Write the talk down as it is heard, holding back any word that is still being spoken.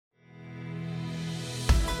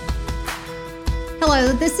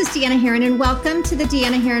Hello, this is Deanna Herron, and welcome to the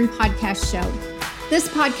Deanna Herron Podcast Show. This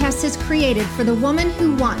podcast is created for the woman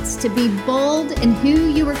who wants to be bold in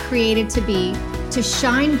who you were created to be, to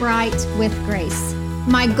shine bright with grace.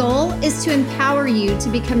 My goal is to empower you to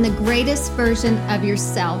become the greatest version of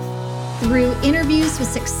yourself through interviews with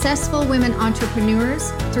successful women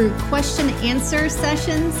entrepreneurs, through question-answer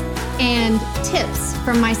sessions, and tips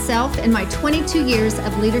from myself in my 22 years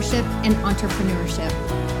of leadership and entrepreneurship.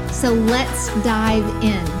 So let's dive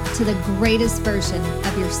in to the greatest version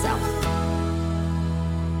of yourself.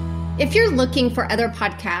 If you're looking for other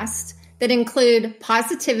podcasts that include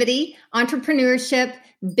positivity, entrepreneurship,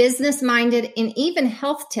 business-minded, and even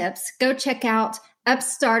health tips, go check out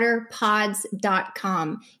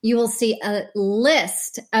upstarterpods.com. You will see a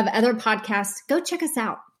list of other podcasts. Go check us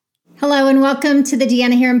out. Hello and welcome to the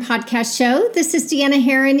Deanna Herron Podcast Show. This is Deanna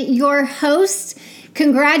Herron, your host.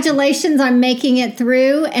 Congratulations on making it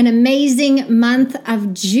through an amazing month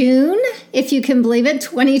of June. If you can believe it,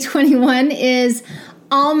 2021 is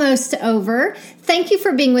almost over. Thank you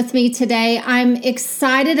for being with me today. I'm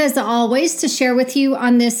excited as always to share with you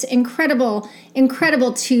on this incredible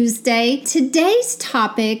Tuesday. Today's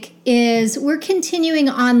topic is we're continuing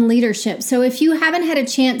on leadership. So if you haven't had a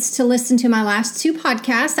chance to listen to my last two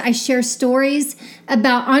podcasts, I share stories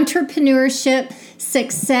about entrepreneurship,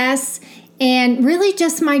 success, and really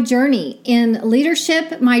just my journey in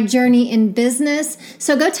leadership, my journey in business.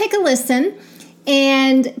 So go take a listen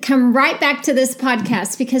and come right back to this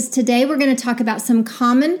podcast, because today we're going to talk about some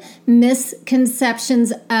common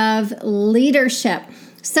misconceptions of leadership.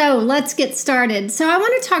 So let's get started. So I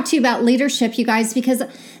want to talk to you about leadership, you guys, because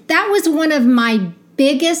that was one of my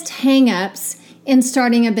biggest hangups in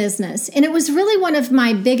starting a business. And it was really one of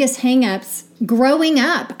my biggest hangups growing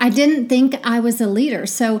up. I didn't think I was a leader.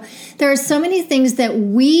 So there are so many things that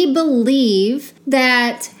we believe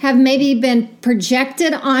that have maybe been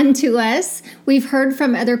projected onto us. We've heard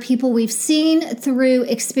from other people, we've seen through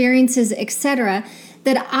experiences, etc.,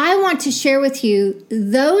 that I want to share with you.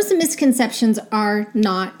 Those misconceptions are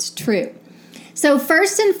not true. So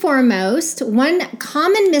first and foremost, one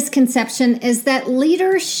common misconception is that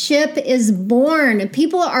leadership is born.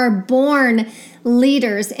 People are born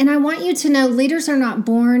leaders. And I want you to know leaders are not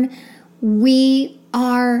born. We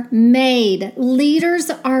are made. Leaders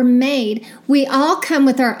are made. We all come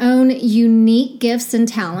with our own unique gifts and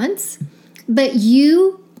talents, but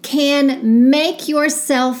you can make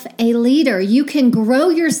yourself a leader. You can grow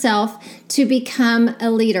yourself to become a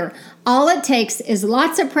leader. All it takes is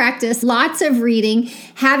lots of practice, lots of reading,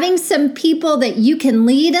 having some people that you can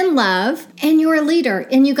lead and love, and you're a leader.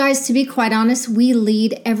 And you guys, to be quite honest, we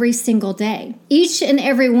lead every single day. Each and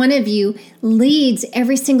every one of you leads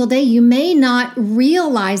every single day. You may not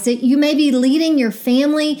realize it. You may be leading your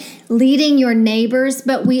family, leading your neighbors,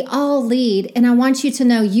 but we all lead. And I want you to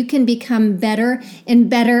know you can become better and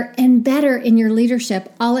better and better in your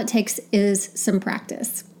leadership. All it takes is some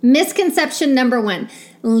practice. Misconception number one.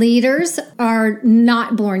 Leaders are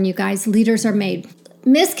not born, you guys. Leaders are made.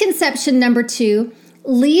 Misconception number two.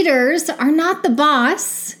 Leaders are not the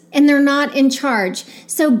boss and they're not in charge.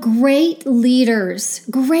 So great leaders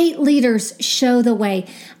show the way.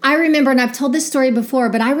 I remember, and I've told this story before,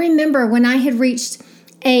 but I remember when I had reached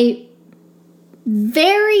a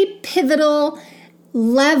very pivotal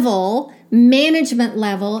level, management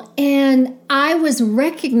level, and I was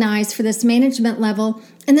recognized for this management level.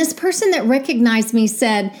 And this person that recognized me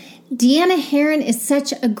said, Deanna Herron is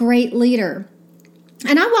such a great leader.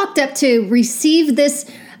 And I walked up to receive this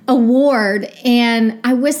award and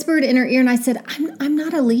I whispered in her ear and I said, I'm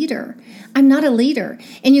not a leader. I'm not a leader.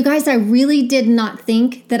 And you guys, I really did not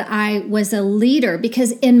think that I was a leader,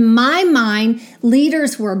 because in my mind,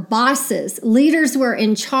 leaders were bosses. Leaders were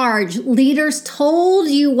in charge. Leaders told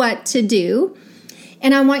you what to do.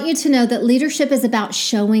 And I want you to know that leadership is about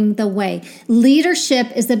showing the way. Leadership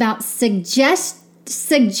is about suggesting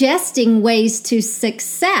ways to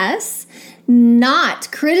success,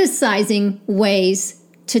 not criticizing ways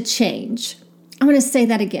to change. I want to say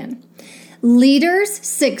that again. Leaders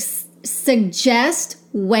suggest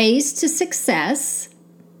ways to success.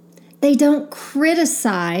 They don't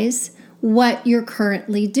criticize what you're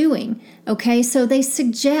currently doing. Okay, so they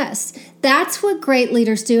suggest. That's what great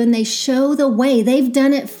leaders do, and they show the way. They've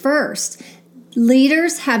done it first.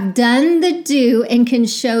 Leaders have done the do and can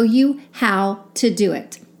show you how to do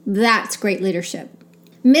it. That's great leadership.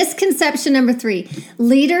 Misconception number three.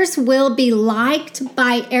 Leaders will be liked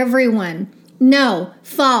by everyone. No,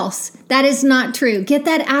 false. That is not true. Get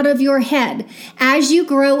that out of your head. As you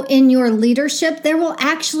grow in your leadership, there will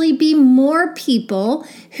actually be more people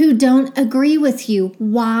who don't agree with you.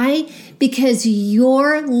 Why? Because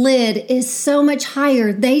your lid is so much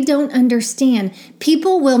higher. They don't understand.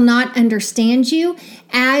 People will not understand you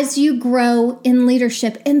as you grow in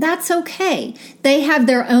leadership, and that's okay. They have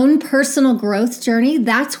their own personal growth journey.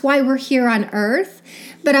 That's why we're here on earth.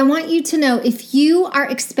 But I want you to know, if you are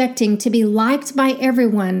expecting to be liked by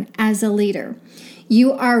everyone as a leader,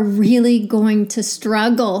 you are really going to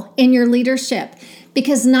struggle in your leadership,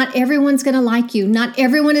 because not everyone's going to like you. Not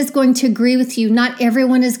everyone is going to agree with you. Not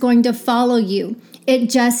everyone is going to follow you. It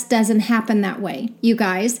just doesn't happen that way, you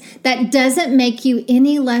guys. That doesn't make you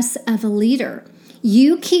any less of a leader.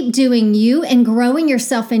 You keep doing you and growing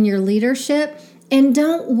yourself in your leadership, and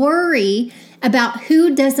don't worry about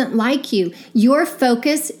who doesn't like you. Your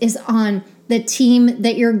focus is on the team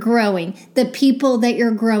that you're growing, the people that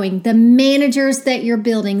you're growing, the managers that you're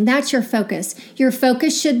building. That's your focus. Your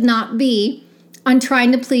focus should not be on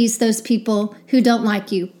trying to please those people who don't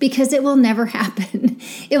like you, because it will never happen.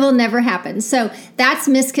 It will never happen. So that's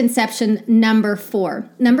misconception number 4.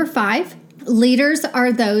 Number 5, leaders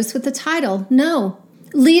are those with a title. No.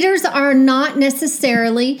 Leaders are not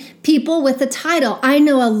necessarily people with a title. I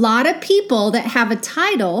know a lot of people that have a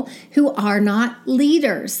title who are not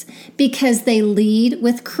leaders because they lead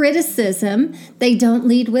with criticism. They don't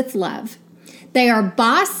lead with love. They are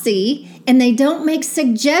bossy and they don't make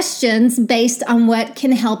suggestions based on what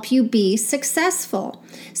can help you be successful.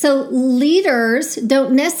 So leaders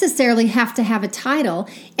don't necessarily have to have a title,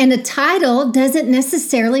 and a title doesn't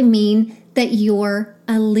necessarily mean that you're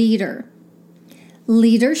a leader.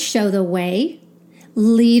 Leaders show the way.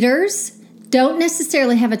 Leaders don't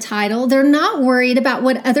necessarily have a title. They're not worried about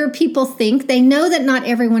what other people think. They know that not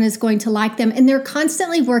everyone is going to like them, and they're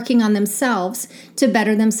constantly working on themselves to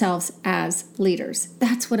better themselves as leaders.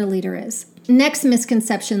 That's what a leader is. Next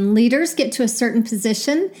misconception, leaders get to a certain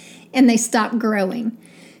position and they stop growing.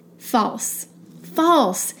 False.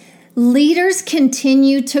 False. Leaders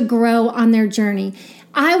continue to grow on their journey.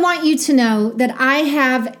 I want you to know that I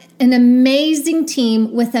have an amazing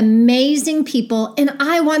team with amazing people, and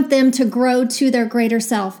I want them to grow to their greater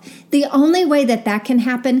self. The only way that that can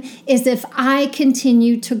happen is if I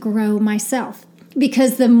continue to grow myself.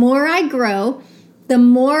 Because the more I grow, the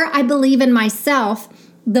more I believe in myself,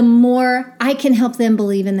 the more I can help them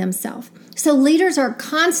believe in themselves. So leaders are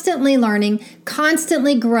constantly learning,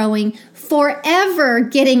 constantly growing, forever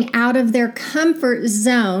getting out of their comfort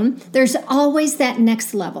zone. There's always that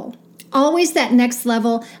next level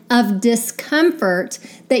of discomfort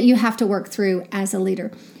that you have to work through as a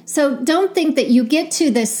leader. So don't think that you get to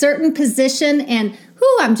this certain position and,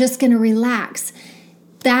 I'm just going to relax.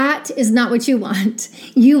 That is not what you want.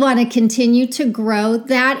 You want to continue to grow.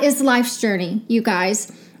 That is life's journey, you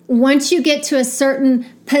guys. Once you get to a certain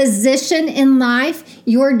position in life,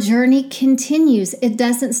 your journey continues. It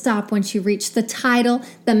doesn't stop once you reach the title,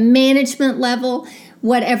 the management level,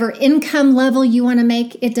 whatever income level you want to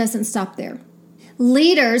make. It doesn't stop there.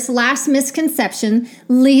 Leaders, last misconception,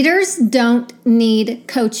 leaders don't need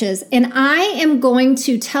coaches. And I am going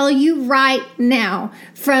to tell you right now,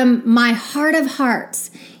 from my heart of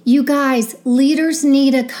hearts, you guys, leaders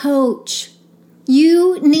need a coach.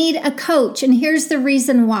 You need a coach, and here's the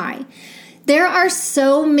reason why. There are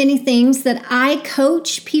so many things that I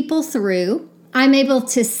coach people through. I'm able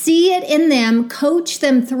to see it in them, coach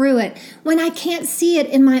them through it, when I can't see it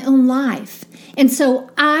in my own life. And so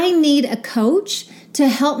I need a coach to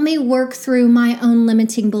help me work through my own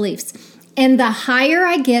limiting beliefs. And the higher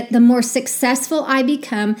I get, the more successful I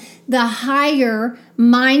become, the higher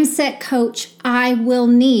mindset coach I will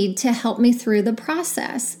need to help me through the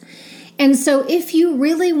process. And so if you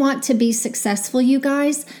really want to be successful, you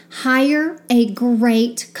guys, hire a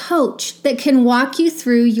great coach that can walk you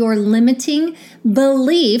through your limiting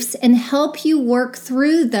beliefs and help you work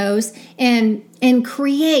through those and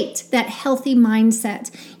create that healthy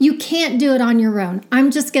mindset. You can't do it on your own.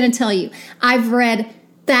 I'm just going to tell you, I've read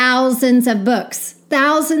thousands of books,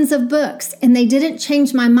 and they didn't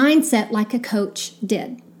change my mindset like a coach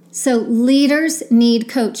did. So leaders need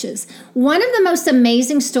coaches. One of the most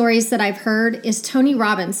amazing stories that I've heard is Tony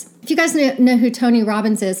Robbins. If you guys know who Tony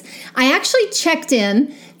Robbins is, I actually checked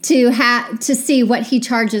in to see what he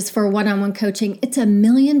charges for one-on-one coaching. It's $1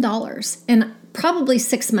 million and probably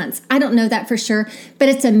 6 months. I don't know that for sure, but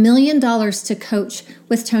it's $1 million to coach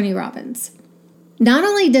with Tony Robbins. Not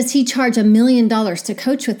only does he charge $1 million to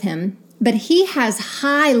coach with him, but he has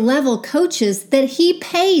high-level coaches that he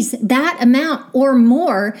pays that amount or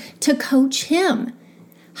more to coach him.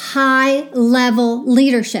 high level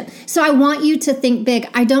leadership. So I want you to think big.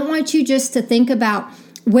 I don't want you just to think about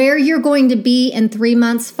where you're going to be in 3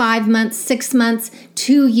 months, 5 months, 6 months,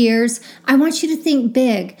 2 years. I want you to think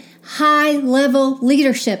big, high level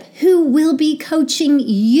leadership. Who will be coaching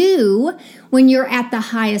you when you're at the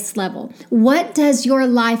highest level? What does your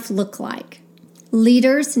life look like?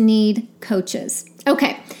 Leaders need coaches.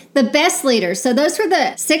 Okay, the best leaders. So those were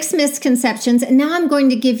the 6 misconceptions. And now I'm going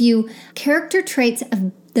to give you character traits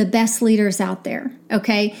of the best leaders out there.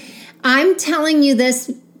 Okay, I'm telling you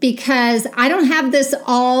this because I don't have this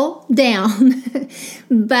all down,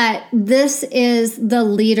 but this is the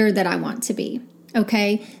leader that I want to be,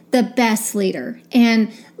 okay? The best leader.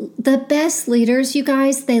 And the best leaders, you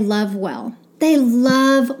guys, they love well. They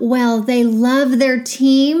love well. They love their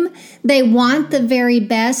team. They want the very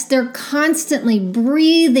best. They're constantly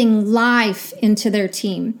breathing life into their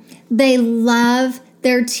team. They love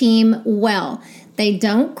their team well. They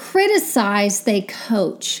don't criticize, they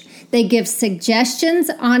coach. They give suggestions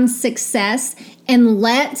on success and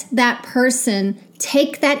let that person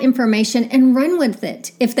take that information and run with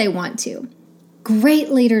it if they want to.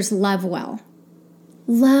 Great leaders love well.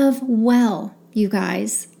 Love well, you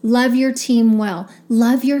guys. Love your team well.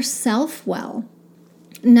 Love yourself well.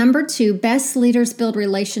 Number 2, best leaders build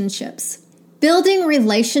relationships. Building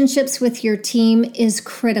relationships with your team is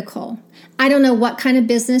critical. I don't know what kind of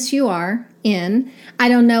business you are in. I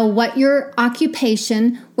don't know what your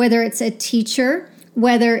occupation, whether it's a teacher,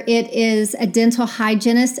 whether it is a dental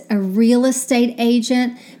hygienist, a real estate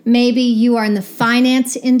agent, maybe you are in the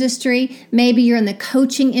finance industry, maybe you're in the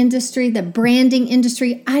coaching industry, the branding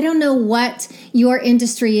industry. I don't know what your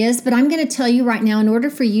industry is, but I'm going to tell you right now, in order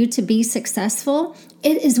for you to be successful,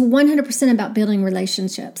 it is 100% about building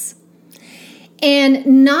relationships.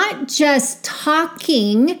 And not just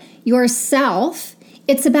talking yourself,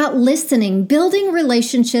 it's about listening. Building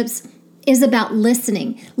relationships is about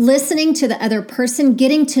listening to the other person,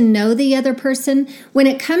 getting to know the other person. When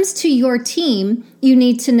it comes to your team, you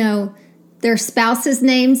need to know their spouses'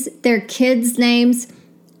 names, their kids' names,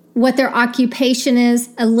 what their occupation is,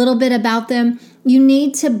 a little bit about them. You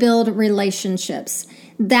need to build relationships.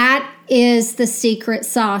 That is the secret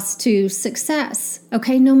sauce to success,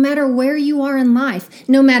 okay? No matter where you are in life,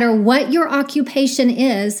 no matter what your occupation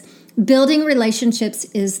is, building relationships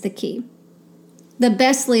is the key. The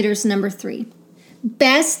best leaders, number 3.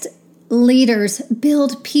 Best leaders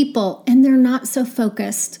build people, and they're not so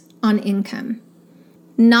focused on income.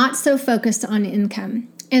 Not so focused on income.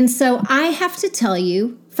 And so I have to tell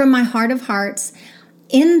you, from my heart of hearts,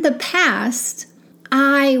 in the past,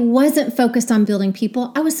 I wasn't focused on building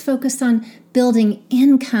people. I was focused on building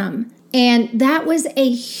income. And that was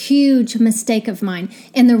a huge mistake of mine.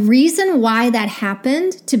 And the reason why that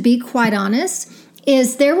happened, to be quite honest,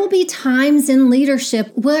 is there will be times in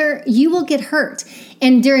leadership where you will get hurt.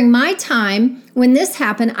 And during my time, when this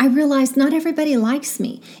happened, I realized not everybody likes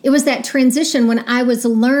me. It was that transition when I was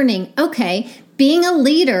learning, okay, being a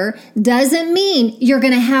leader doesn't mean you're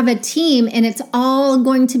going to have a team and it's all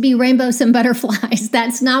going to be rainbows and butterflies.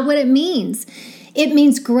 That's not what it means. It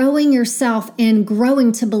means growing yourself and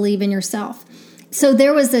growing to believe in yourself. So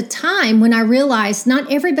there was a time when I realized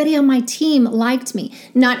not everybody on my team liked me.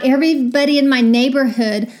 Not everybody in my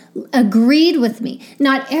neighborhood agreed with me.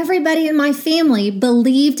 Not everybody in my family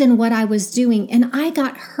believed in what I was doing, and I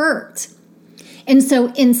got hurt. And so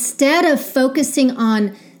instead of focusing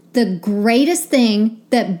on the greatest thing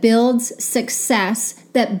that builds success,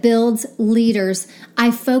 that builds leaders,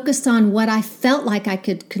 I focused on what I felt like I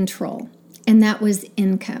could control. And that was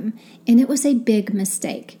income. And it was a big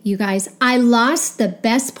mistake. You guys, I lost the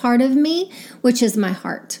best part of me, which is my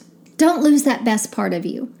heart. Don't lose that best part of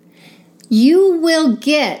you. You will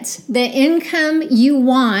get the income you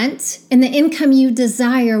want and the income you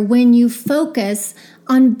desire when you focus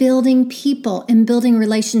on building people and building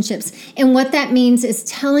relationships. And what that means is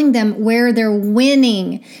telling them where they're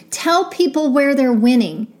winning. Tell people where they're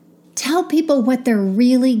winning. Tell people what they're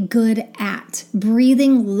really good at.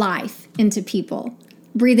 Breathing life into people.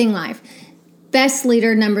 Breathing life. Best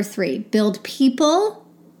leader, number 3, build people,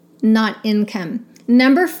 not income.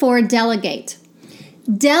 Number 4, delegate.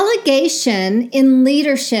 Delegation in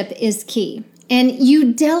leadership is key. And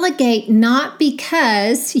you delegate not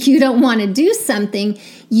because you don't want to do something.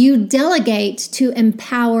 You delegate to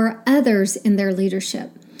empower others in their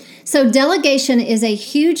leadership. So delegation is a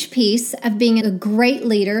huge piece of being a great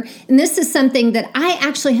leader. And this is something that I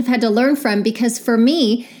actually have had to learn from, because for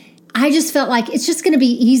me, I just felt like it's just going to be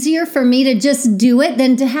easier for me to just do it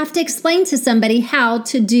than to have to explain to somebody how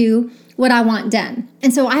to do what I want done.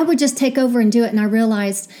 And so I would just take over and do it. And I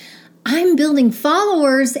realized I'm building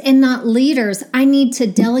followers and not leaders. I need to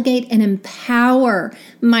delegate and empower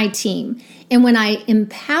my team. And when I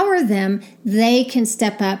empower them, they can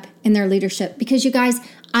step up in their leadership. Because you guys,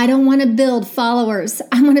 I don't want to build followers.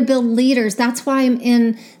 I want to build leaders. That's why I'm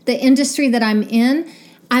in the industry that I'm in.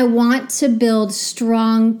 I want to build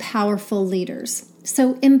strong, powerful leaders.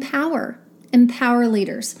 So empower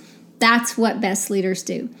leaders. That's what best leaders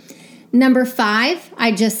do. Number 5,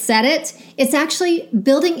 I just said it. It's actually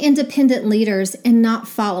building independent leaders and not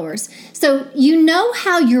followers. So you know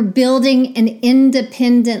how you're building an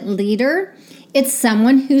independent leader? It's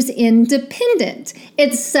someone who's independent.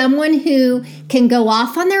 It's someone who can go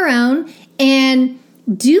off on their own and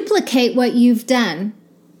duplicate what you've done,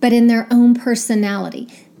 but in their own personality.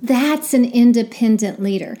 That's an independent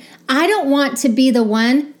leader. I don't want to be the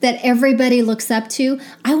one that everybody looks up to.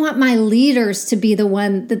 I want my leaders to be the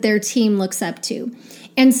one that their team looks up to.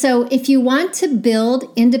 And so if you want to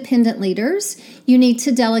build independent leaders, you need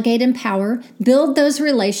to delegate and empower, build those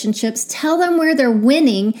relationships, tell them where they're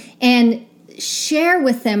winning, and share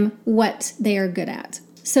with them what they are good at.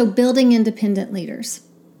 So building independent leaders.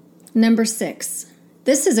 Number 6,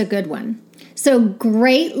 this is a good one. So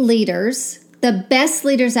great leaders, the best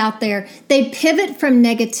leaders out there, they pivot from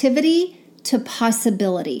negativity to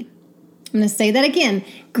possibility. I'm going to say that again.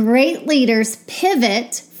 Great leaders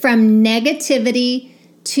pivot from negativity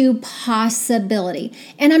to possibility.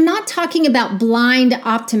 And I'm not talking about blind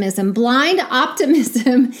optimism. Blind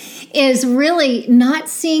optimism is really not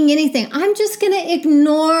seeing anything. I'm just going to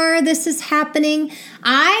ignore this is happening.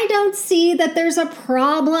 I don't see that there's a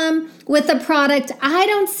problem with the product. I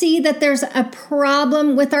don't see that there's a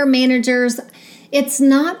problem with our managers. It's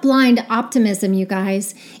not blind optimism, you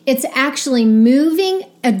guys. It's actually moving,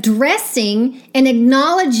 addressing, and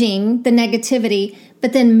acknowledging the negativity,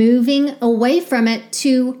 but then moving away from it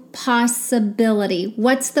to possibility.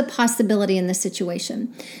 What's the possibility in the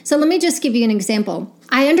situation? So let me just give you an example.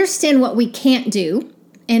 I understand what we can't do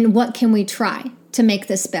and what can we try to make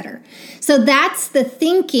this better. So that's the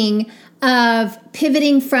thinking of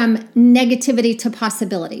pivoting from negativity to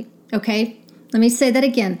possibility, okay? Let me say that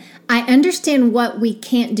again. I understand what we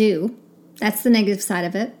can't do. That's the negative side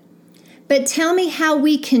of it. But tell me how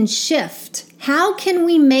we can shift. How can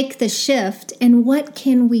we make the shift and what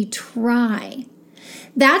can we try?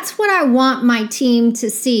 That's what I want my team to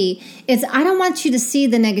see. Is I don't want you to see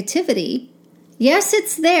the negativity. Yes,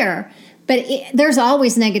 it's there, but there's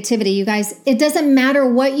always negativity, you guys. It doesn't matter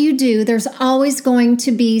what you do. There's always going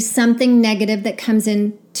to be something negative that comes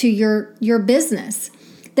into your business.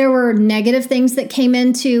 There were negative things that came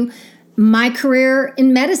into my career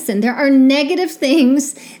in medicine. There are negative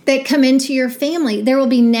things that come into your family. There will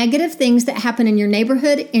be negative things that happen in your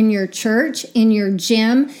neighborhood, in your church, in your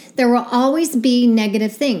gym. There will always be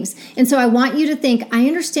negative things. And so I want you to think, I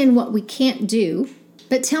understand what we can't do,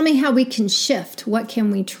 but tell me how we can shift. What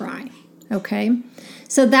can we try? Okay?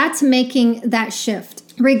 So that's making that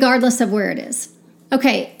shift, regardless of where it is.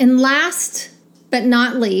 Okay, and last but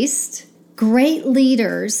not least, great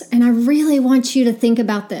leaders, and I really want you to think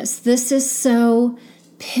about this. This is so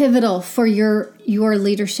pivotal for your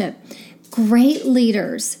leadership. Great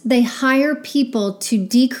leaders, they hire people to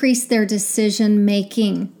decrease their decision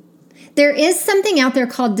making. There is something out there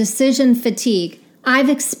called decision fatigue. I've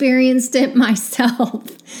experienced it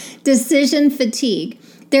myself. Decision fatigue.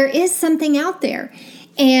 There is something out there.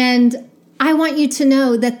 And I want you to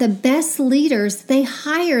know that the best leaders, they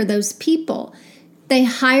hire those people. They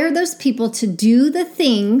hire those people to do the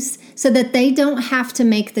things so that they don't have to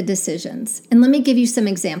make the decisions. And let me give you some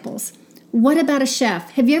examples. What about a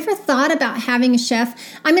chef? Have you ever thought about having a chef?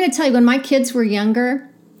 I'm going to tell you, when my kids were younger,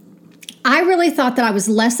 I really thought that I was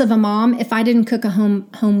less of a mom if I didn't cook a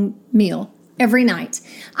home meal every night.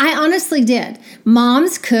 I honestly did.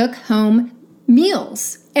 Moms cook home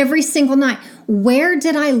meals every single night. Where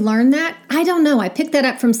did I learn that? I don't know. I picked that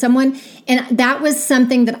up from someone, and that was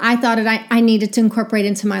something that I thought I needed to incorporate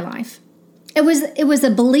into my life. It was a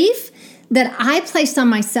belief that I placed on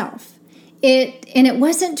myself. It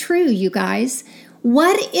wasn't true, you guys.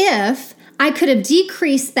 What if I could have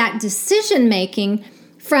decreased that decision making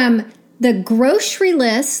from the grocery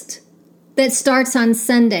list that starts on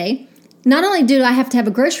Sunday? Not only do I have to have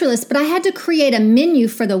a grocery list, but I had to create a menu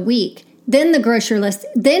for the week. Then the grocery list,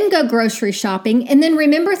 then go grocery shopping, and then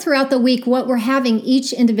remember throughout the week what we're having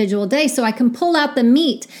each individual day so I can pull out the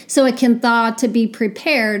meat so it can thaw to be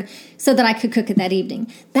prepared so that I could cook it that evening.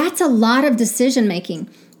 That's a lot of decision making.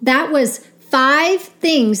 That was 5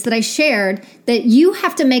 things that I shared that you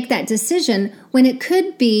have to make that decision when it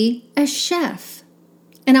could be a chef.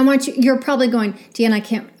 And I want you're probably going, Deanna, I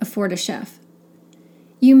can't afford a chef.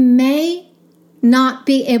 You may not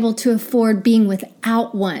be able to afford being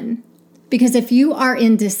without one. Because if you are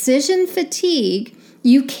in decision fatigue,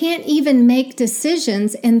 you can't even make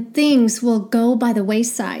decisions and things will go by the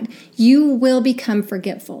wayside. You will become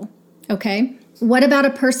forgetful, okay? What about a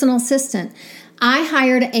personal assistant? I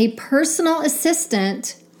hired a personal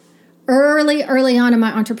assistant early on in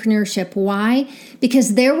my entrepreneurship. Why?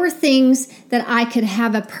 Because there were things that I could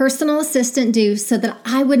have a personal assistant do so that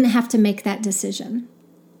I wouldn't have to make that decision.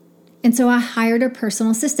 And so I hired a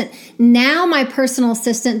personal assistant. Now my personal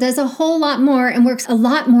assistant does a whole lot more and works a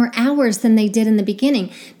lot more hours than they did in the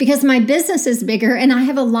beginning because my business is bigger and I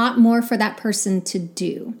have a lot more for that person to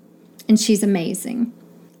do. And she's amazing.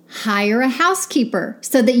 Hire a housekeeper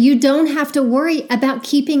so that you don't have to worry about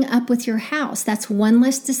keeping up with your house. That's one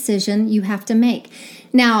less decision you have to make.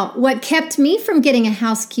 Now, what kept me from getting a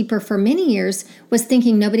housekeeper for many years was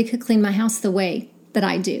thinking nobody could clean my house the way that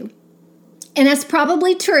I do. And that's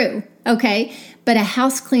probably true, okay? But a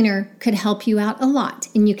house cleaner could help you out a lot,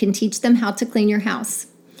 and you can teach them how to clean your house.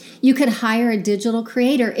 You could hire a digital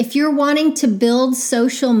creator. If you're wanting to build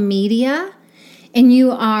social media and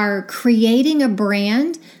you are creating a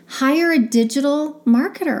brand, hire a digital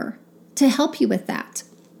marketer to help you with that.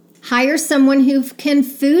 Hire someone who can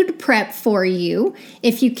food prep for you.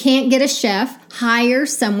 If you can't get a chef, hire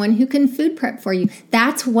someone who can food prep for you.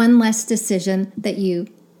 That's one less decision that you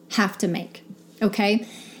have to make, okay?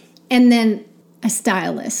 And then a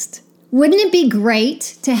stylist. Wouldn't it be great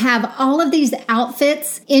to have all of these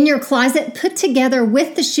outfits in your closet put together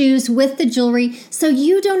with the shoes, with the jewelry, so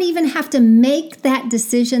you don't even have to make that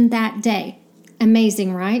decision that day?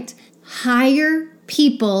 Amazing, right? Hire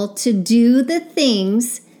people to do the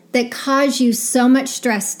things that cause you so much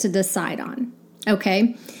stress to decide on,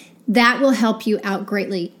 okay? That will help you out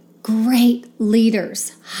greatly. Great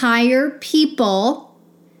leaders. Hire people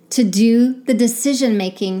to do the decision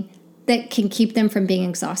making that can keep them from being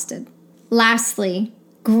exhausted. Lastly,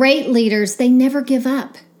 great leaders, they never give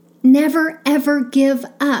up. Never, ever give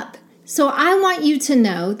up. So I want you to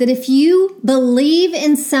know that if you believe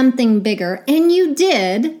in something bigger, and you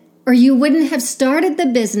did, or you wouldn't have started the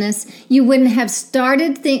business, you wouldn't have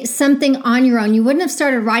started something on your own, you wouldn't have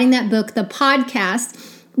started writing that book, the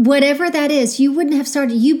podcast, whatever that is, you wouldn't have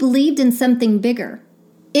started. You believed in something bigger.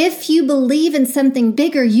 If you believe in something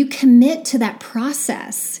bigger, you commit to that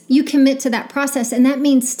process. You commit to that process, and that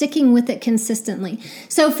means sticking with it consistently.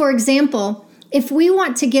 So, for example, if we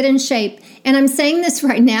want to get in shape, and I'm saying this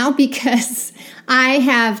right now because I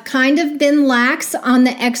have kind of been lax on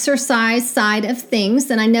the exercise side of things,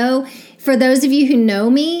 and I know for those of you who know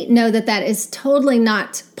me, know that that is totally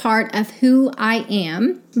not part of who I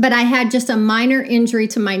am, but I had just a minor injury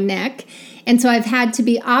to my neck. And so I've had to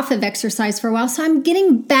be off of exercise for a while. So I'm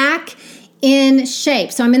getting back in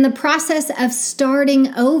shape. So I'm in the process of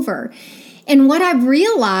starting over. And what I've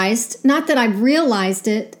realized, not that I've realized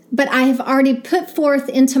it, but I have already put forth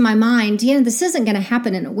into my mind, this isn't going to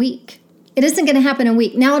happen in a week. It isn't going to happen in a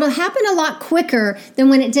week. Now, it'll happen a lot quicker than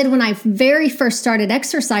when it did when I very first started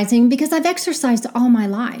exercising because I've exercised all my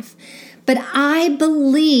life. But I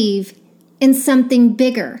believe in something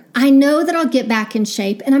bigger. I know that I'll get back in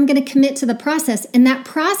shape and I'm going to commit to the process. And that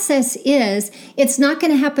process it's not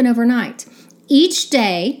going to happen overnight. Each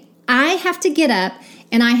day, I have to get up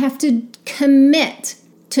and I have to commit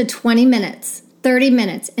to 20 minutes, 30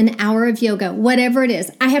 minutes, an hour of yoga, whatever it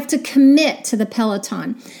is. I have to commit to the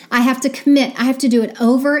Peloton. I have to commit. I have to do it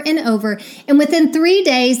over and over. And within 3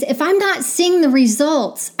 days, if I'm not seeing the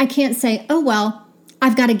results, I can't say, oh, well,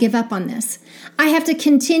 I've got to give up on this. I have to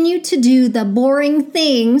continue to do the boring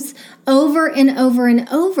things over and over and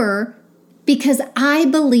over because I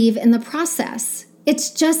believe in the process. It's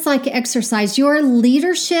just like exercise. Your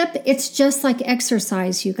leadership, it's just like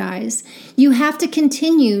exercise, you guys. You have to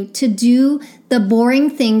continue to do the boring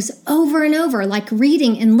things over and over, like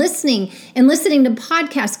reading and listening to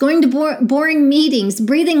podcasts, going to boring meetings,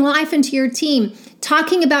 breathing life into your team,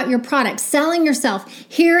 talking about your product, selling yourself,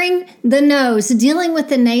 hearing the no's, dealing with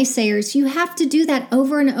the naysayers. You have to do that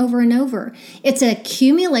over and over and over. It's an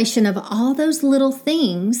accumulation of all those little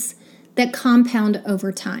things that compound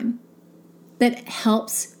over time that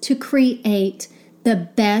helps to create the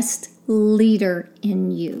best leader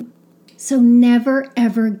in you. So never,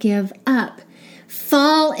 ever give up.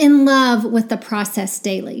 Fall in love with the process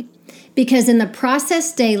daily. Because in the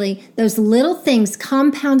process daily, those little things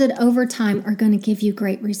compounded over time are going to give you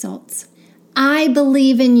great results. I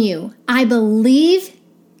believe in you. I believe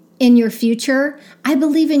in your future. I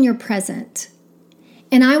believe in your present.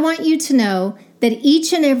 And I want you to know that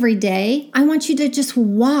each and every day, I want you to just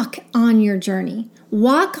walk on your journey.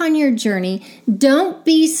 Walk on your journey. Don't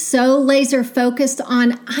be so laser focused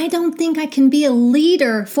on, I don't think I can be a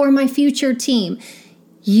leader for my future team.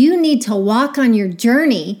 You need to walk on your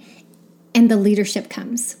journey and the leadership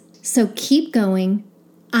comes. So keep going.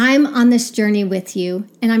 I'm on this journey with you,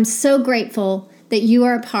 and I'm so grateful that you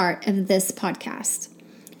are a part of this podcast.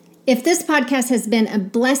 If this podcast has been a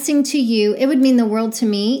blessing to you, it would mean the world to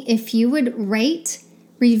me if you would rate,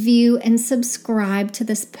 review, and subscribe to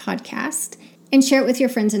this podcast and share it with your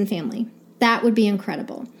friends and family. That would be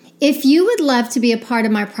incredible. If you would love to be a part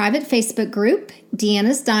of my private Facebook group,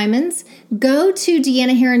 Deanna's Diamonds, go to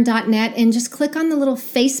deannaherron.net and just click on the little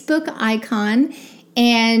Facebook icon,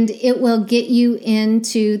 and it will get you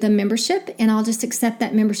into the membership, and I'll just accept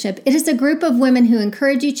that membership. It is a group of women who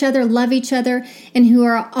encourage each other, love each other, and who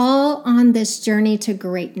are all on this journey to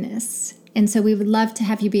greatness. And so we would love to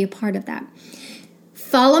have you be a part of that.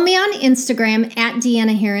 Follow me on Instagram at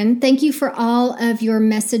Deanna Herron. Thank you for all of your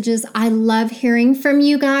messages. I love hearing from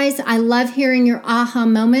you guys. I love hearing your aha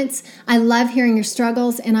moments. I love hearing your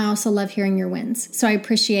struggles, and I also love hearing your wins. So I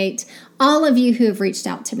appreciate all of you who have reached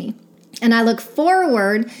out to me. And I look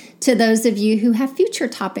forward to those of you who have future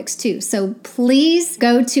topics too. So please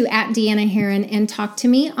go to at Deanna Herron and talk to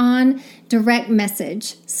me on direct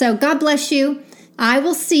message. So God bless you. I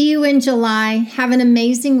will see you in July. Have an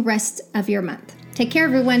amazing rest of your month. Take care,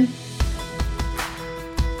 everyone.